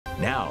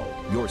Now,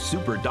 your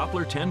Super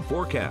Doppler 10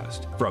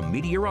 forecast from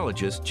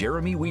meteorologist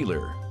Jeremy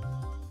Wheeler.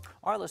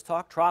 All right, let's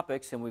talk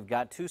tropics, and we've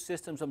got two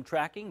systems I'm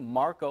tracking,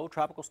 Marco,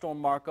 Tropical Storm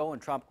Marco,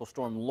 and Tropical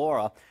Storm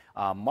Laura.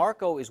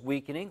 Marco is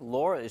weakening,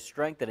 Laura is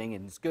strengthening,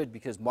 and it's good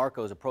because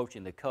Marco is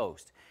approaching the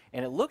coast.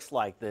 And it looks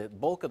like the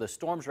bulk of the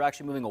storms are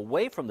actually moving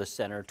away from the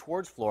center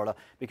towards Florida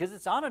because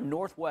it's on a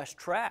northwest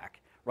track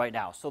right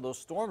now. So those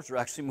storms are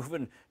actually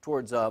moving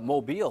towards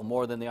Mobile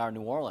more than they are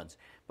New Orleans.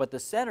 But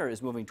the center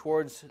is moving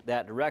towards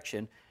that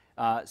direction.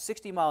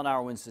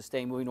 60-mile-an-hour winds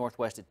sustained, moving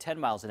northwest at 10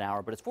 miles an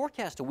hour, but it's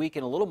forecast to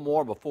weaken a little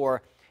more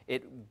before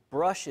it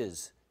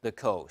brushes the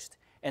coast.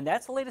 And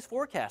that's the latest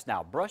forecast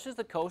now. Brushes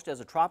the coast as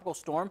a tropical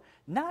storm.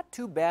 Not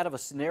too bad of a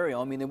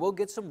scenario. I mean, they will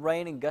get some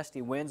rain and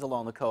gusty winds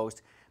along the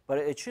coast, but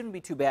it shouldn't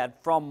be too bad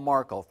from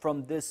Marco,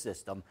 from this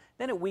system.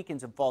 Then it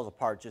weakens and falls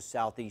apart just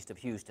southeast of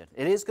Houston.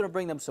 It is going to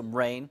bring them some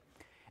rain,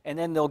 and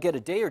then they'll get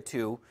a day or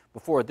two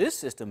before this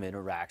system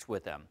interacts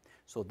with them.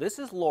 So this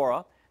is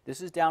Laura.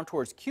 This is down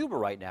towards Cuba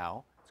right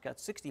now.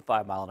 It's got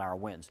 65-mile-an-hour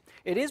winds.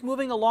 It is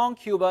moving along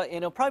Cuba, and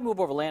it'll probably move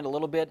over land a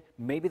little bit.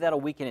 Maybe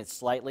that'll weaken it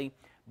slightly,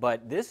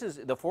 but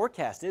the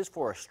forecast is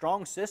for a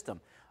strong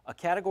system, a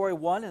Category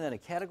 1 and then a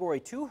Category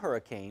 2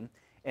 hurricane,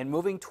 and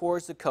moving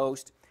towards the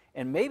coast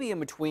and maybe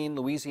in between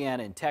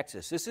Louisiana and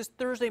Texas. This is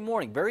Thursday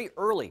morning, very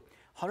early,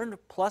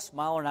 100-plus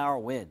mile-an-hour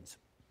winds.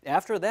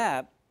 After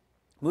that,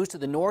 moves to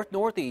the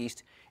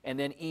north-northeast and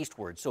then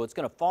eastward. So it's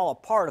going to fall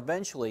apart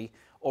eventually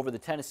over the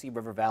Tennessee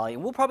River Valley.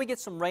 And we'll probably get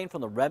some rain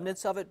from the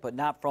remnants of it, but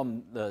not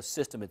from the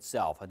system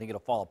itself. I think it'll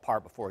fall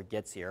apart before it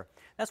gets here.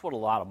 That's what a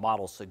lot of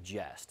models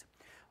suggest.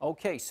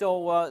 Okay,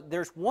 so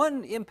there's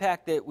one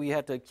impact that we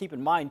have to keep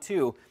in mind,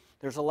 too.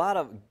 There's a lot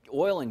of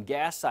oil and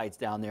gas sites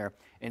down there,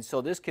 and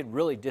so this could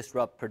really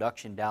disrupt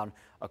production down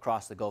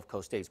across the Gulf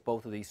Coast states,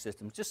 both of these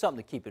systems. Just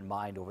something to keep in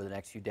mind over the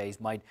next few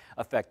days. Might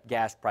affect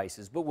gas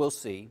prices, but we'll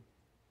see.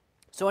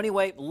 So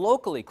anyway,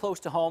 locally, close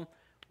to home,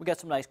 we got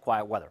some nice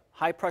quiet weather.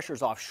 High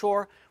pressures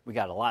offshore. We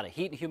got a lot of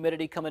heat and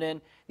humidity coming in.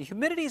 The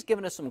humidity is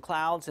giving us some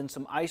clouds and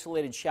some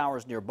isolated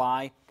showers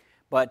nearby,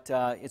 but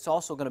it's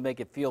also going to make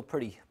it feel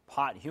pretty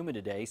hot and humid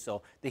today.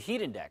 So the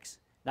heat index,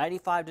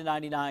 95 to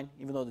 99,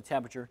 even though the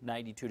temperature,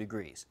 92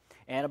 degrees.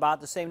 And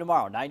about the same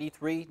tomorrow,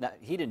 93,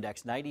 heat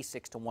index,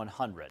 96 to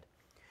 100.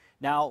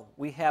 Now,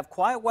 we have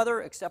quiet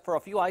weather except for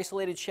a few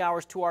isolated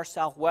showers to our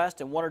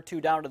southwest and one or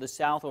two down to the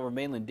south over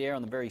mainland Dare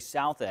on the very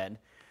south end.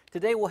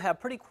 Today we'll have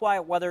pretty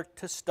quiet weather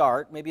to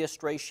start, maybe a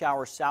stray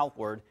shower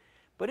southward.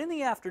 But in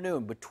the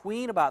afternoon,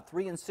 between about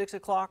 3 and 6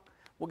 o'clock,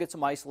 we'll get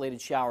some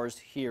isolated showers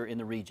here in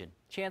the region.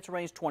 Chance of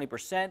rain is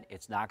 20%.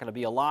 It's not going to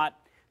be a lot,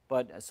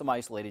 but some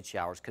isolated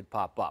showers could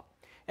pop up.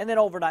 And then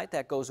overnight,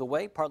 that goes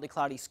away, partly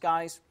cloudy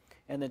skies.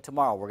 And then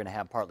tomorrow, we're going to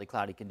have partly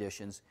cloudy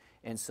conditions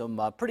and some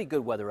pretty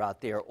good weather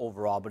out there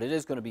overall, but it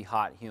is going to be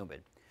hot and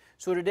humid.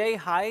 So today,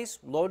 highs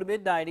low to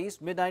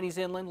mid-90s, mid-90s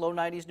inland, low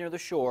 90s near the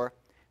shore.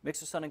 Mix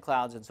of sun and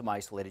clouds and some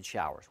isolated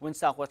showers. Wind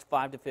southwest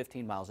 5 to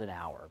 15 miles an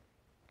hour.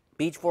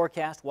 Beach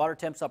forecast, water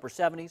temps upper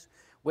 70s,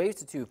 waves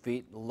to 2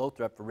 feet, low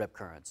threat for rip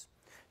currents.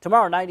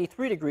 Tomorrow,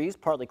 93 degrees,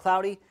 partly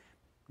cloudy.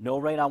 No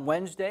rain on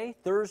Wednesday,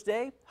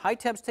 Thursday. High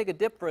temps take a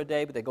dip for a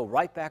day, but they go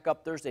right back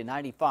up Thursday,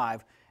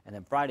 95, and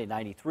then Friday,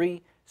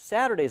 93.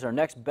 Saturday's our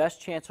next best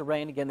chance of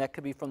rain. Again, that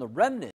could be from the remnant